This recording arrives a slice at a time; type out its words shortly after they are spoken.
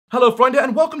Hello, friend,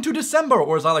 and welcome to December,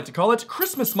 or as I like to call it,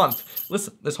 Christmas month.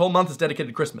 Listen, this whole month is dedicated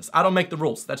to Christmas. I don't make the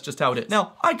rules. That's just how it is.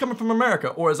 Now, I come from America,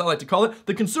 or as I like to call it,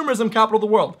 the consumerism capital of the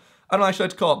world. I don't actually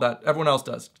like to call it that. Everyone else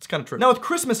does. It's kind of true. Now, with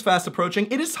Christmas fast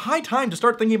approaching, it is high time to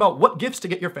start thinking about what gifts to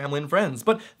get your family and friends.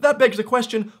 But that begs the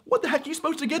question, what the heck are you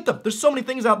supposed to get them? There's so many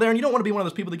things out there, and you don't want to be one of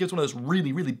those people that gives one of those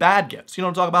really, really bad gifts. You know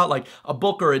what I'm talking about? Like a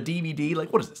book or a DVD.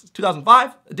 Like, what is this?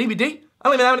 2005? A DVD? I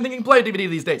don't even have anything you can play a DVD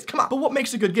these days. Come on. But what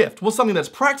makes a good gift? Well, something that's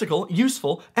practical,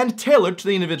 useful, and tailored to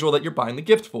the individual that you're buying the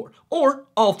gift for. Or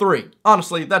all three.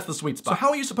 Honestly, that's the sweet spot. So how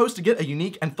are you supposed to get a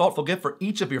unique and thoughtful gift for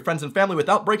each of your friends and family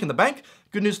without breaking the bank?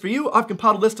 Good news for you, I've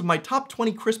compiled a list of my top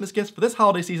 20 Christmas gifts for this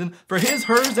holiday season for his,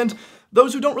 hers, and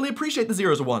those who don't really appreciate the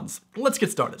zeros or ones. Let's get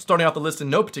started. Starting off the list in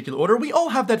no particular order, we all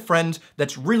have that friend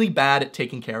that's really bad at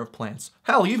taking care of plants.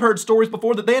 Hell, you've heard stories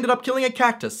before that they ended up killing a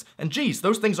cactus. And geez,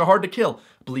 those things are hard to kill.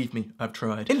 Believe me, I've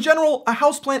tried. In general, a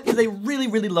houseplant is a really,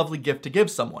 really lovely gift to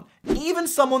give someone. Even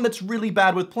someone that's really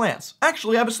bad with plants.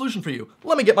 Actually, I have a solution for you.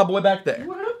 Let me get my boy back there.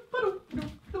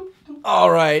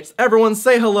 All right, everyone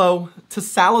say hello to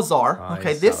Salazar. Hi,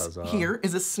 okay, Salazar. This here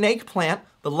is a snake plant.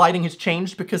 The lighting has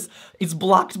changed because it's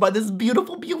blocked by this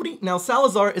beautiful beauty. Now,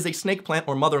 Salazar is a snake plant,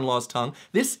 or mother-in-law's tongue.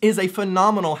 This is a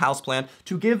phenomenal houseplant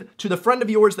to give to the friend of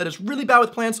yours that is really bad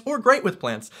with plants or great with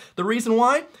plants. The reason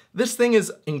why? This thing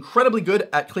is incredibly good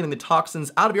at cleaning the toxins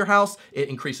out of your house. It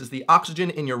increases the oxygen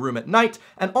in your room at night.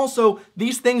 And also,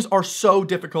 these things are so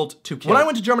difficult to kill. When I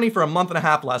went to Germany for a month and a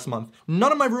half last month,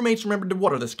 none of my roommates remembered to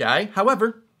water this guy.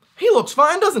 However, he looks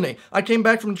fine, doesn't he? I came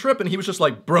back from the trip and he was just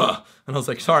like, bruh. And I was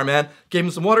like, sorry, man. Gave him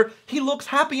some water. He looks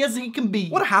happy as he can be.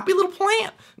 What a happy little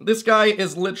plant. This guy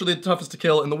is literally the toughest to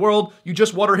kill in the world. You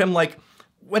just water him like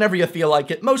whenever you feel like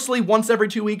it. Mostly once every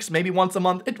 2 weeks, maybe once a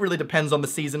month. It really depends on the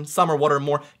season. Some are water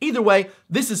more. Either way,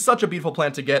 this is such a beautiful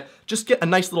plant to get. Just get a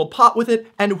nice little pot with it,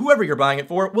 and whoever you're buying it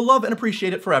for will love and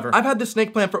appreciate it forever. I've had this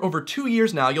snake plant for over 2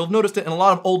 years now. You'll have noticed it in a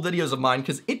lot of old videos of mine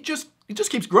because it just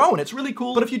keeps growing. It's really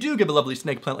cool. But if you do give a lovely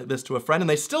snake plant like this to a friend and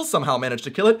they still somehow manage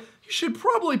to kill it, you should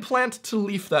probably plant to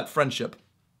leaf that friendship.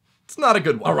 It's not a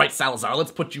good one. All right, Salazar,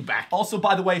 let's put you back. Also,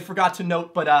 by the way, forgot to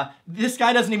note, but this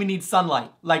guy doesn't even need sunlight.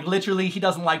 Like, literally, he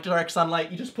doesn't like direct sunlight.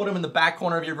 You just put him in the back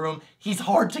corner of your room. He's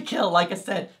hard to kill. Like I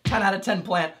said, 10 out of 10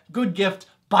 plant. Good gift.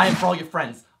 Buy him for all your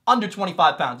friends. Under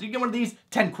 25 pounds. You get one of these,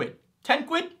 10 quid. 10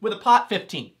 quid with a pot,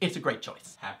 15. It's a great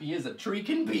choice. Happy as a tree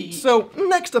can be. So,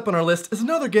 next up on our list is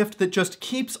another gift that just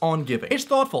keeps on giving. It's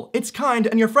thoughtful, it's kind,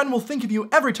 and your friend will think of you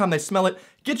every time they smell it.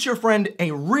 Get your friend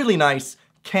a really nice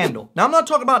candle. Now, I'm not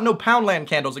talking about no Poundland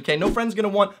candles, okay? No friend's gonna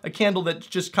want a candle that's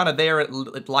just kind of there,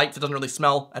 it lights, it doesn't really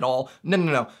smell at all. No,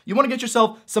 no, no. You wanna get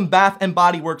yourself some Bath and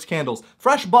Body Works candles.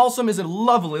 Fresh balsam is a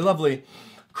lovely, lovely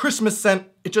Christmas scent.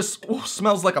 It just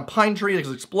smells like a pine tree that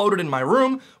has exploded in my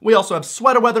room. We also have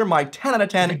Sweater Weather, my 10 out of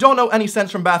 10. If you don't know any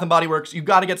scents from Bath & Body Works, you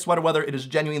gotta get Sweater Weather. It is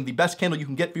genuinely the best candle you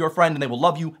can get for your friend, and they will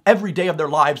love you every day of their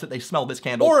lives that they smell this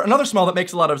candle. Or another smell that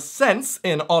makes a lot of sense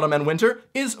in autumn and winter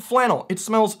is flannel. It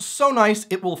smells so nice,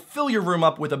 it will fill your room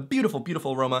up with a beautiful,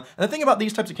 beautiful aroma. And the thing about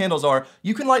these types of candles are,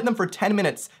 you can light them for 10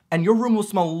 minutes, and your room will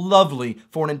smell lovely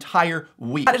for an entire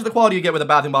week. That is the quality you get with a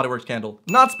Bath & Body Works candle.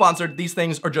 Not sponsored, these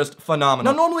things are just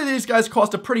phenomenal. Now, normally these guys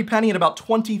cost a pretty penny at about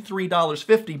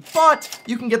 $23.50, but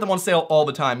you can get them on sale all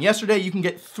the time. Yesterday, you can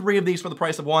get 3 of these for the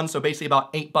price of 1, so basically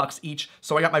about $8 each,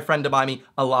 so I got my friend to buy me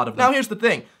a lot of them. Now, here's the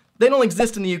thing. They don't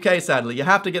exist in the UK, sadly. You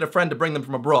have to get a friend to bring them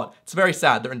from abroad. It's very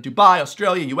sad. They're in Dubai,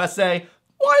 Australia, USA.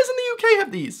 Why doesn't the UK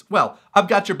have these? Well, I've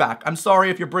got your back. I'm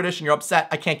sorry if you're British and you're upset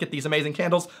I can't get these amazing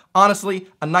candles. Honestly,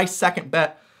 a nice second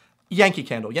bet. Yankee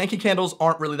Candle. Yankee candles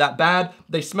aren't really that bad.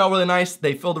 They smell really nice.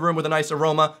 They fill the room with a nice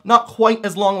aroma. Not quite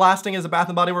as long lasting as a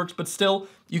Bath & Body Works, but still,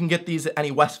 you can get these at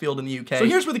any Westfield in the UK. So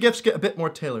here's where the gifts get a bit more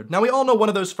tailored. Now, we all know one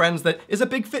of those friends that is a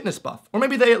big fitness buff, or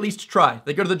maybe they at least try.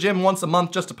 They go to the gym once a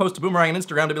month just to post a boomerang on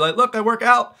Instagram to be like, look, I work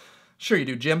out. Sure you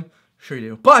do, Jim. Sure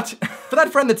you do. But for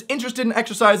that friend that's interested in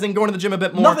exercising, going to the gym a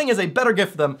bit more, nothing is a better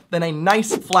gift for them than a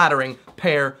nice, flattering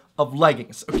pair of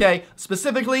leggings, okay?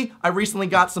 Specifically, I recently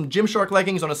got some Gymshark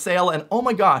leggings on a sale, and oh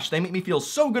my gosh, they make me feel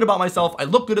so good about myself. I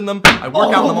look good in them, I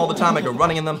work out in them all the time, I go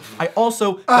running in them. I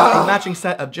also got a matching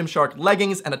set of Gymshark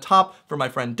leggings and a top for my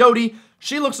friend Dodie.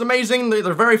 She looks amazing,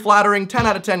 they're very flattering, 10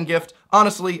 out of 10 gift.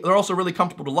 Honestly, they're also really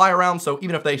comfortable to lie around, so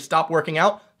even if they stop working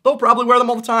out, they'll probably wear them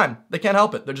all the time. They can't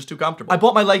help it. They're just too comfortable. I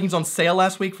bought my leggings on sale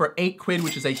last week for 8 quid,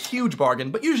 which is a huge bargain,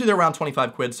 but usually they're around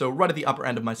 25 quid, so right at the upper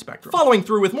end of my spectrum. Following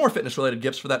through with more fitness-related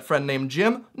gifts for that friend named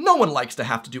Jim, no one likes to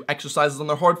have to do exercises on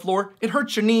their hard floor. It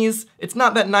hurts your knees. It's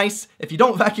not that nice. If you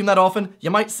don't vacuum that often,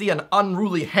 you might see an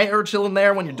unruly hair chilling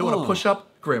there when you're doing a push-up.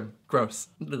 Grim. Gross.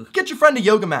 Ugh. Get your friend a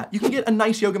yoga mat. You can get a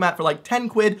nice yoga mat for like 10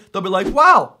 quid. They'll be like,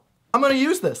 wow, I'm gonna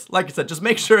use this. Like I said, just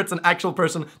make sure it's an actual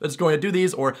person that's going to do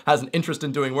these or has an interest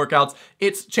in doing workouts.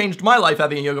 It's changed my life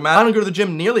having a yoga mat. I don't go to the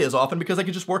gym nearly as often because I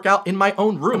can just work out in my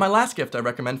own room. And my last gift I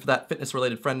recommend for that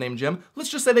fitness-related friend named Jim, let's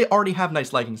just say they already have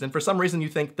nice leggings, and for some reason you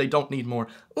think they don't need more.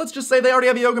 Let's just say they already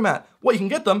have a yoga mat. What you can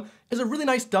get them is a really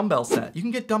nice dumbbell set. You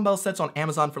can get dumbbell sets on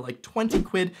Amazon for like 20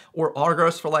 quid or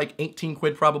Argos for like 18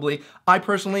 quid probably. I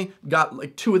personally got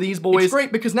like 2 of these boys. It's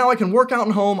great because now I can work out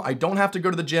at home, I don't have to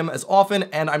go to the gym as often,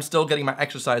 and I'm still getting my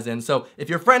exercise in. So if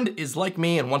your friend is like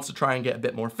me and wants to try and get a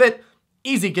bit more fit,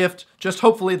 easy gift, just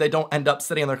hopefully they don't end up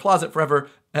sitting in their closet forever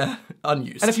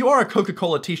unused. And if you are a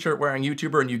Coca-Cola t-shirt wearing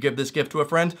YouTuber and you give this gift to a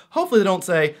friend, hopefully they don't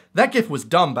say, that gift was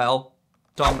dumbbell.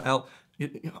 Dumbbell.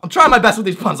 I'm trying my best with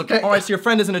these puns, okay? All right, so your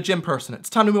friend isn't a gym person. It's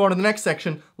time to move on to the next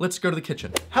section. Let's go to the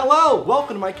kitchen. Hello,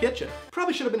 welcome to my kitchen.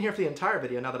 Probably should have been here for the entire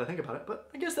video now that I think about it, but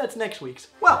I guess that's next week's.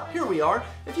 Well, here we are.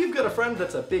 If you've got a friend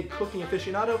that's a big cooking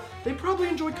aficionado, they probably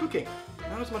enjoy cooking,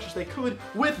 but not as much as they could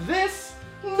with this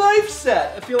knife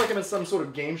set. I feel like I'm in some sort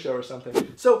of game show or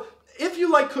something. So if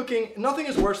you like cooking, nothing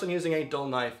is worse than using a dull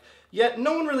knife. Yet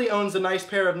no one really owns a nice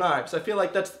pair of knives. I feel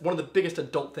like that's one of the biggest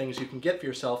adult things you can get for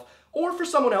yourself or for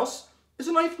someone else. Is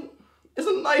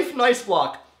a knife nice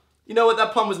block? You know what,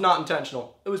 that pun was not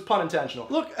intentional. It was pun intentional.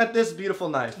 Look at this beautiful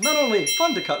knife. Not only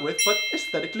fun to cut with, but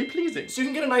aesthetically pleasing. So you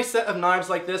can get a nice set of knives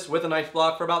like this with a knife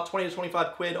block for about 20 to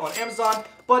 25 quid on Amazon,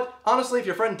 but honestly, if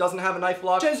your friend doesn't have a knife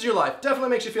block, changes your life. Definitely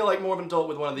makes you feel like more of an adult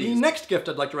with one of these. The next gift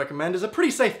I'd like to recommend is a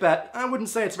pretty safe bet. I wouldn't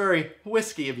say it's very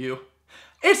whiskey of you.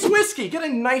 It's whiskey! Get a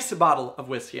nice bottle of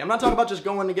whiskey. I'm not talking about just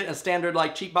going and getting a standard,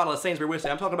 like, cheap bottle of Sainsbury whiskey.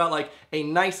 I'm talking about, like, a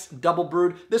nice double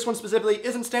brewed. This one specifically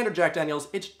isn't standard Jack Daniels,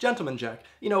 it's Gentleman Jack.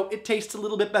 You know, it tastes a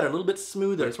little bit better, a little bit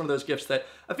smoother. It's one of those gifts that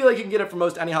I feel like you can get it for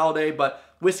most any holiday, but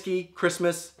whiskey,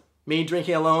 Christmas, me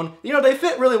drinking alone, you know, they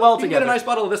fit really well together. You can get a nice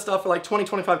bottle of this stuff for like 20,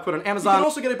 25 quid on Amazon. You can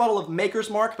also get a bottle of Maker's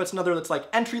Mark, but it's another that's like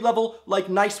entry level, like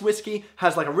nice whiskey,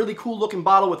 has like a really cool looking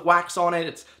bottle with wax on it.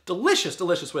 It's delicious,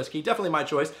 delicious whiskey, definitely my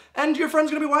choice. And your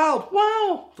friend's gonna be wowed,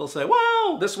 wow. They'll say,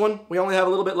 wow. This one, we only have a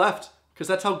little bit left, because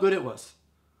that's how good it was.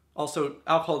 Also,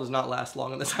 alcohol does not last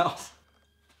long in this house.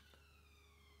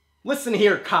 Listen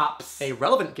here, cops. A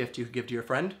relevant gift you could give to your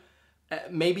friend.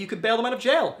 Maybe you could bail them out of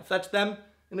jail, if that's them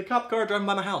in the cop car driving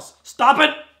by my house. Stop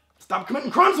it! Stop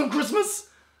committing crimes on Christmas!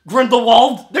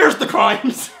 Grindelwald, there's the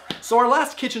crimes! So our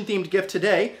last kitchen-themed gift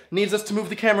today needs us to move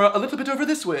the camera a little bit over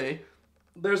this way.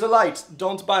 There's a light.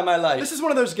 Don't buy my light. This is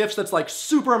one of those gifts that's like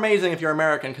super amazing if you're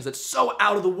American because it's so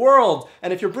out of the world.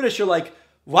 And if you're British, you're like,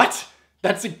 what?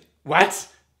 That's a, what?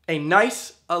 A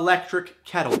nice electric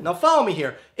kettle. Now follow me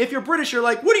here. If you're British, you're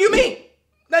like, what do you mean?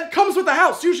 That comes with the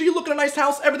house. Usually you look at a nice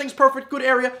house, everything's perfect, good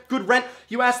area, good rent.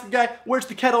 You ask the guy, where's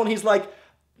the kettle? And he's like,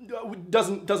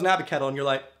 doesn't have a kettle. And you're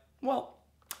like, well,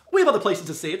 we have other places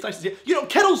to see. It's nice to see. You know,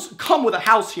 kettles come with a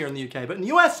house here in the UK, but in the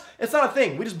US, it's not a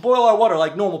thing. We just boil our water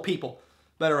like normal people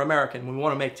that are American when we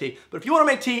want to make tea. But if you want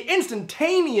to make tea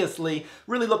instantaneously,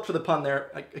 really look for the pun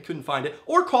there. I couldn't find it.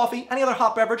 Or coffee, any other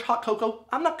hot beverage, hot cocoa.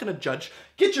 I'm not going to judge.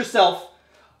 Get yourself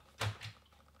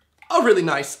a really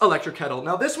nice electric kettle.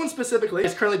 Now this one specifically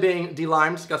is currently being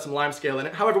de-limed. It's got some lime scale in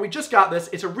it. However, we just got this.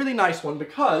 It's a really nice one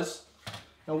because,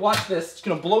 now watch this. It's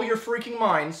gonna blow your freaking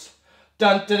minds.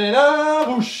 Dun dun dun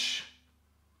dun, whoosh.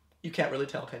 You can't really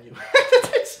tell, can you?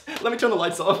 Let me turn the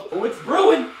lights off. Oh, it's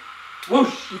brewing.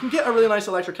 Whoosh. You can get a really nice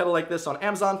electric kettle like this on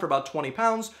Amazon for about 20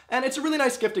 pounds, and it's a really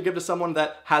nice gift to give to someone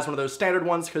that has one of those standard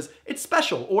ones because it's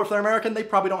special, or if they're American, they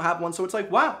probably don't have one, so it's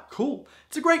like, wow, cool.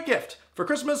 It's a great gift for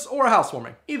Christmas or a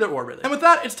housewarming, either or really. And with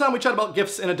that, it's time we chat about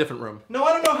gifts in a different room. Now,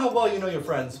 I don't know how well you know your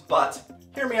friends, but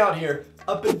hear me out here.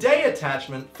 A bidet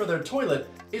attachment for their toilet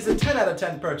is a 10 out of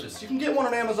 10 purchase. You can get one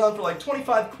on Amazon for like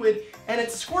 25 quid, and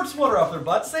it squirts water off their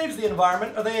butt, saves the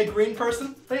environment. Are they a green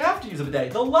person? They have to use a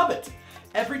bidet. They'll love it.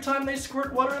 Every time they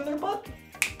squirt water in their butt,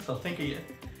 they'll think of you.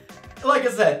 Like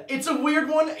I said, it's a weird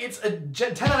one. It's a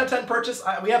 10 out of 10 purchase.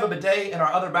 We have a bidet in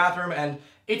our other bathroom, and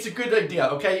it's a good idea,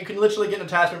 okay? You can literally get an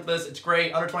attachment for this. It's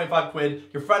great, under 25 quid.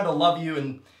 Your friend will love you,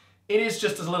 and it is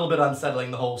just a little bit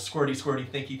unsettling, the whole squirty, squirty,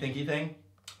 thinky thing.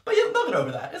 But yeah, they'll get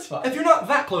over that. It's fine. If you're not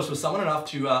that close with someone enough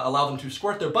to allow them to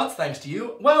squirt their butts thanks to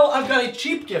you, well, I've got a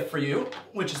cheap gift for you,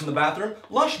 which is in the bathroom.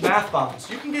 Lush bath bombs.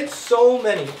 You can get so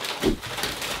many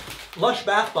Lush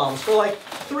bath bombs for like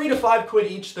 3 to 5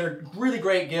 quid each. They're a really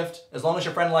great gift, as long as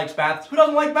your friend likes baths. Who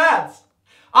doesn't like baths?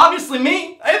 Obviously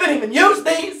me. I haven't even used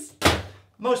these.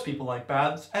 Most people like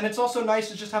baths, and it's also nice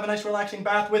to just have a nice relaxing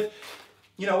bath with,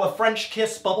 you know, a French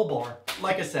kiss bubble bar.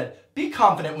 Like I said, be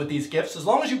confident with these gifts. As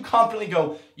long as you confidently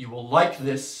go, you will like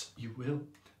this, you will.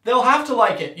 They'll have to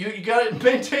like it. You gotta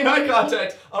maintain eye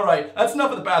contact. All right, that's enough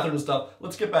of the bathroom stuff.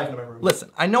 Let's get back into my room. Listen,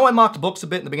 I know I mocked books a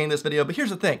bit in the beginning of this video, but here's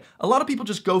the thing. A lot of people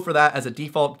just go for that as a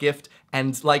default gift,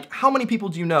 and like, how many people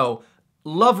do you know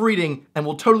love reading and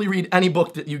will totally read any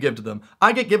book that you give to them?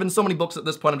 I get given so many books at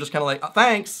this point, I'm just kind of like,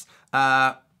 thanks.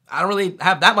 I don't really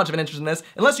have that much of an interest in this.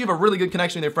 Unless you have a really good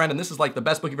connection with your friend and this is like the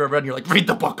best book you've ever read and you're like, read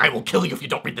the book, I will kill you if you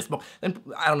don't read this book. Then,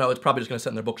 I don't know, it's probably just gonna sit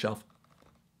in their bookshelf.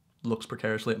 Looks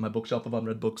precariously at my bookshelf of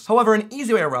unread books. However, an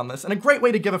easy way around this, and a great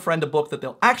way to give a friend a book that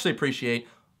they'll actually appreciate,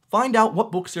 find out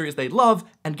what book series they love,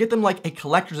 and get them like a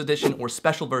collector's edition or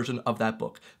special version of that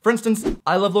book. For instance,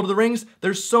 I love Lord of the Rings.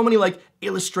 There's so many like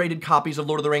illustrated copies of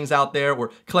Lord of the Rings out there,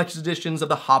 or collector's editions of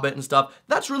The Hobbit and stuff.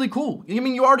 That's really cool. I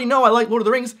mean, you already know I like Lord of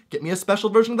the Rings. Get me a special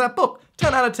version of that book.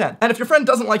 10 out of 10. And if your friend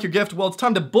doesn't like your gift, well, it's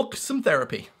time to book some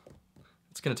therapy.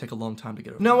 It's gonna take a long time to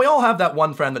get over. No, we all have that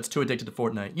one friend that's too addicted to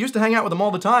Fortnite. Used to hang out with them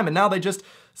all the time, and now they just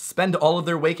spend all of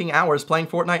their waking hours playing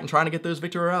Fortnite and trying to get those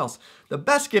victory royales. The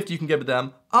best gift you can give to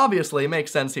them, obviously,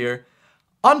 makes sense here.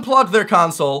 Unplug their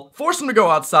console, force them to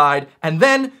go outside, and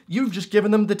then you've just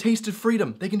given them the taste of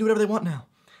freedom. They can do whatever they want now.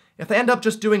 If they end up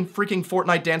just doing freaking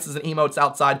Fortnite dances and emotes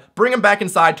outside, bring them back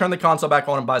inside, turn the console back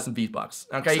on, and buy some VBucks.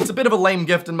 Okay, it's a bit of a lame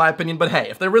gift in my opinion, but hey,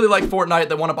 if they really like Fortnite,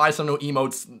 they want to buy some new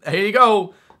emotes, here you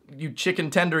go. You chicken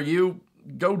tender, you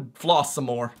go floss some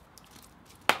more.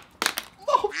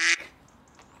 Oh,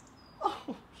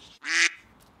 oh.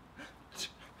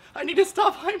 I need to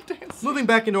stop hype dancing. Moving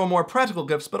back into our more practical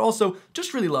gifts, but also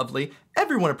just really lovely,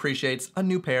 everyone appreciates a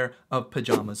new pair of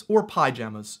pajamas, or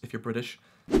pyjamas if you're British.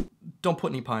 Don't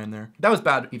put any pie in there. That was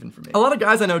bad even for me. A lot of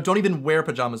guys I know don't even wear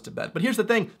pajamas to bed, but here's the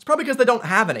thing, it's probably because they don't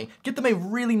have any. Get them a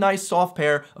really nice soft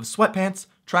pair of sweatpants,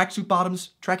 tracksuit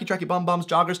bottoms, tracky bum bums,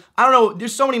 joggers. I don't know,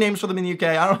 there's so many names for them in the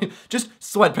UK, just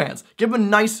sweatpants. Give them a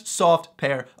nice soft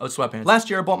pair of sweatpants. Last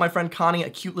year I bought my friend Connie a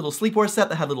cute little sleepwear set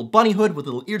that had a little bunny hood with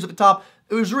little ears at the top.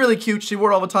 It was really cute, she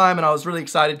wore it all the time and I was really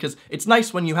excited because it's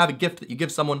nice when you have a gift that you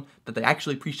give someone that they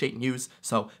actually appreciate and use.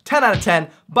 So 10 out of 10,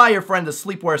 buy your friend a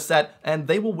sleepwear set and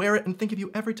they will wear it and think of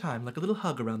you every time, like a little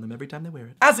hug around them every time they wear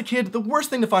it. As a kid, the worst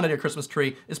thing to find on your Christmas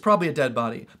tree is probably a dead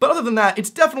body. But other than that, it's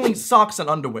definitely socks and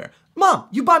underwear. Mom,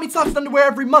 you buy me socks and underwear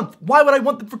every month. Why would I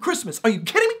want them for Christmas? Are you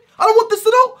kidding me? I don't want this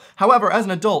at all. However, as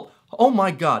an adult, oh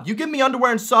my God, you give me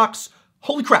underwear and socks,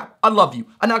 holy crap, I love you.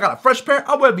 I now got a fresh pair,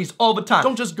 I wear these all the time.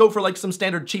 Don't just go for like some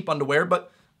standard cheap underwear,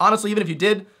 but honestly, even if you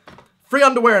did, free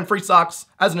underwear and free socks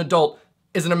as an adult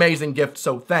is an amazing gift,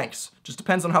 so thanks. Just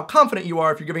depends on how confident you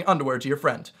are if you're giving underwear to your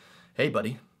friend. Hey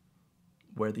buddy,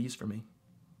 wear these for me.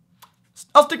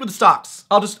 I'll stick with the socks.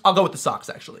 I'll go with the socks,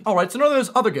 actually. All right, so none of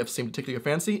those other gifts seem to tickle your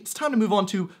fancy. It's time to move on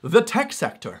to the tech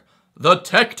sector. The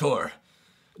tech tour.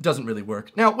 It doesn't really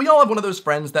work. Now, we all have one of those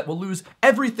friends that will lose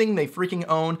everything they freaking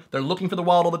own. They're looking for the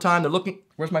wallet all the time. They're looking,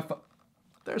 where's my phone?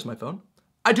 There's my phone.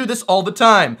 I do this all the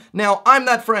time. Now, I'm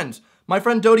that friend. My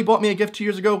friend Dodie bought me a gift 2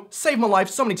 years ago, saved my life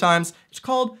so many times. It's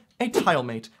called a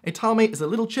TileMate. A TileMate is a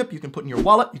little chip you can put in your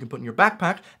wallet, you can put in your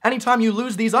backpack. Anytime you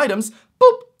lose these items,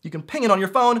 boop, you can ping it on your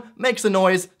phone, makes a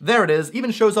noise, there it is,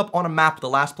 even shows up on a map the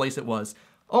last place it was.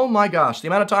 Oh my gosh, the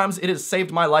amount of times it has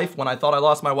saved my life when I thought I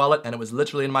lost my wallet and it was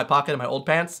literally in my pocket in my old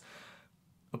pants.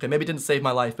 Okay, maybe it didn't save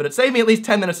my life, but it saved me at least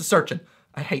 10 minutes of searching.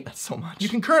 I hate that so much. You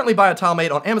can currently buy a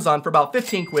TileMate on Amazon for about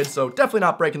 15 quid, so definitely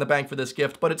not breaking the bank for this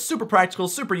gift, but it's super practical,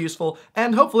 super useful,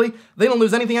 and hopefully they don't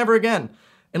lose anything ever again.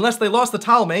 Unless they lost the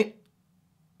TileMate,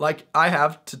 like I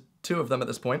have to 2 of them at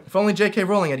this point. If only J.K.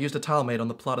 Rowling had used a TileMate on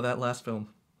the plot of that last film.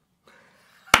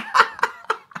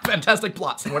 Fantastic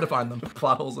plots and where to find them.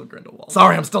 Plot holes of Grindelwald.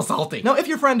 Sorry, I'm still salty. Now, if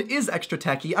your friend is extra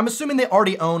techie, I'm assuming they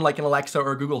already own like an Alexa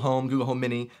or a Google Home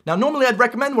Mini. Now, normally I'd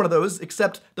recommend one of those,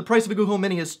 except the price of a Google Home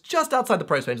Mini is just outside the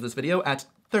price range of this video at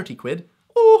 30 quid.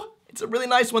 Ooh, it's a really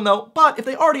nice one though. But if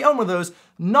they already own one of those,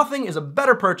 nothing is a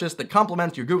better purchase that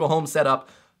complements your Google Home setup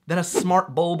than a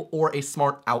smart bulb or a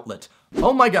smart outlet.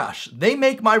 Oh my gosh, they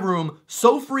make my room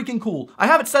so freaking cool. I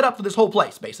have it set up for this whole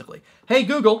place, basically. Hey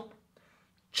Google,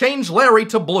 change Larry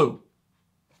to blue.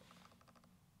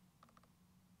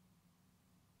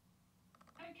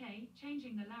 Okay,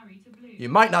 changing the Larry to blue. You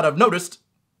might not have noticed,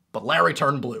 but Larry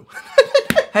turned blue.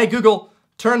 Hey Google,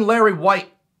 turn Larry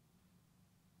white.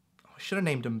 Oh, I should have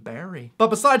named him Barry. But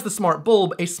besides the smart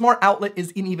bulb, a smart outlet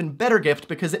is an even better gift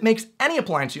because it makes any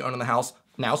appliance you own in the house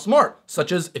now smart.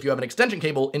 Such as if you have an extension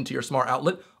cable into your smart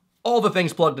outlet, all the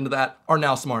things plugged into that are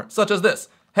now smart. Such as this.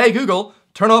 Hey Google,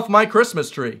 turn off my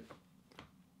Christmas tree.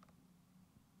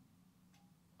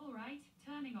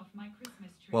 Turning off my Christmas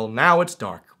tree. Well, now it's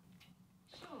dark.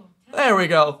 Sure. There we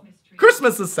go. battery.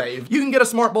 Christmas is saved. You can get a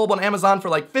smart bulb on Amazon for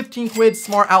like 15 quid,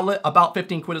 smart outlet about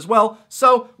 15 quid as well.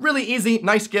 So really easy,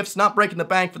 nice gifts, not breaking the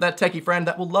bank for that techie friend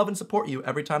that will love and support you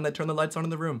every time they turn the lights on in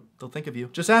the room. They'll think of you.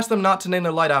 Just ask them not to name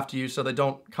their light after you so they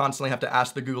don't constantly have to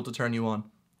ask the Google to turn you on.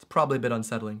 It's probably a bit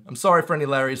unsettling. I'm sorry for any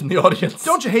Larrys in the audience.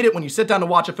 Don't you hate it when you sit down to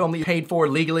watch a film that you paid for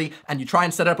legally and you try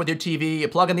and set it up with your TV, you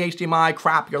plug in the HDMI,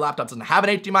 crap, your laptop doesn't have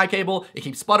an HDMI cable, it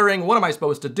keeps sputtering, what am I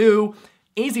supposed to do?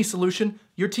 Easy solution,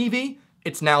 your TV,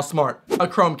 it's now smart. A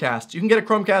Chromecast. You can get a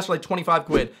Chromecast for like 25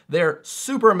 quid. They're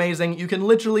super amazing. You can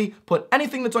literally put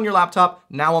anything that's on your laptop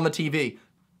now on the TV.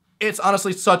 It's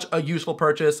honestly such a useful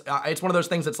purchase. It's one of those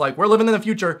things that's like, we're living in the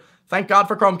future. Thank God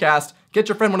for Chromecast. Get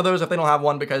your friend one of those if they don't have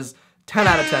one because 10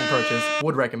 out of 10 purchase,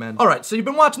 would recommend. All right, so you've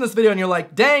been watching this video and you're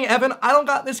like, dang, Evan, I don't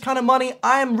got this kind of money.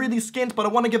 I am really skint, but I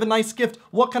want to give a nice gift.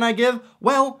 What can I give?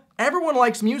 Well, everyone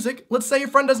likes music. Let's say your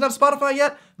friend doesn't have Spotify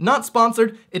yet. Not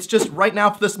sponsored. It's just right now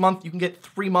for this month, you can get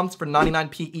 3 months for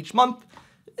 99p each month.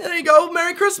 There you go,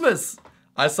 Merry Christmas.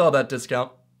 I saw that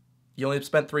discount. You only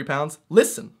spent £3.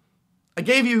 Listen. I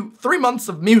gave you 3 months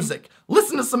of music.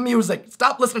 Listen to some music.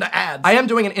 Stop listening to ads. I am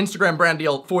doing an Instagram brand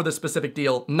deal for this specific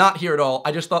deal. Not here at all.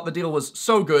 I just thought the deal was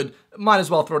so good, might as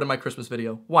well throw it in my Christmas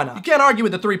video. Why not? You can't argue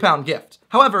with the £3 gift.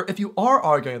 However, if you are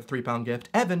arguing with the £3 gift,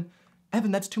 Evan,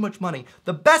 that's too much money.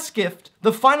 The best gift,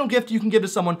 the final gift you can give to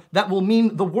someone that will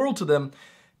mean the world to them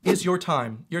is your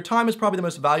time. Your time is probably the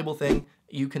most valuable thing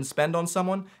you can spend on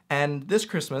someone. And this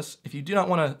Christmas, if you do not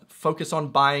want to focus on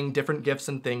buying different gifts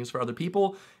and things for other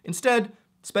people, instead,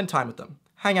 spend time with them,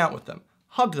 hang out with them,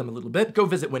 hug them a little bit, go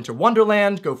visit Winter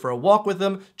Wonderland, go for a walk with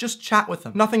them, just chat with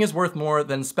them. Nothing is worth more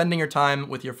than spending your time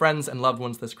with your friends and loved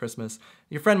ones this Christmas.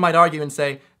 Your friend might argue and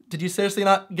say, did you seriously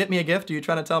not get me a gift? Are you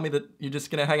trying to tell me that you're just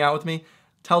gonna hang out with me?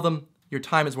 Tell them your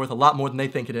time is worth a lot more than they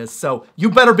think it is, so you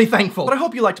better be thankful. But I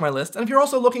hope you liked my list, and if you're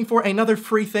also looking for another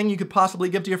free thing you could possibly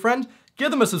give to your friend,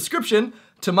 give them a subscription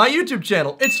to my YouTube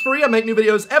channel. It's free, I make new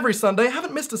videos every Sunday, I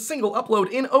haven't missed a single upload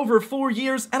in over 4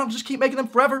 years, and I'll just keep making them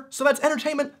forever, so that's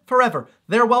entertainment forever.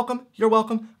 They're welcome, you're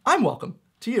welcome, I'm welcome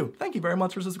to you. Thank you very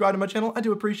much for subscribing to my channel, I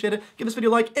do appreciate it. Give this video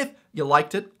a like if you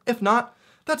liked it. If not,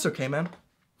 that's okay, man.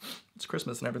 It's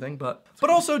Christmas and everything, but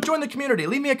also join the community.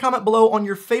 Leave me a comment below on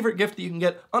your favorite gift that you can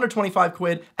get under 25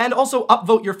 quid, and also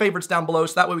upvote your favorites down below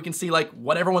so that way we can see like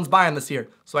what everyone's buying this year,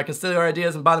 so I can steal your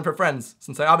ideas and buy them for friends,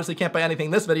 since I obviously can't buy anything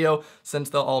in this video since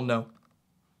they'll all know.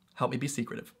 Help me be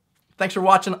secretive. Thanks for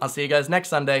watching. I'll see you guys next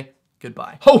Sunday.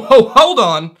 Goodbye. Hold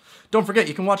on. Don't forget,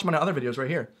 you can watch my other videos right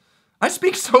here. I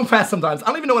speak so fast sometimes. I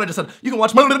don't even know what I just said. You can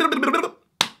watch my...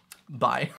 Bye.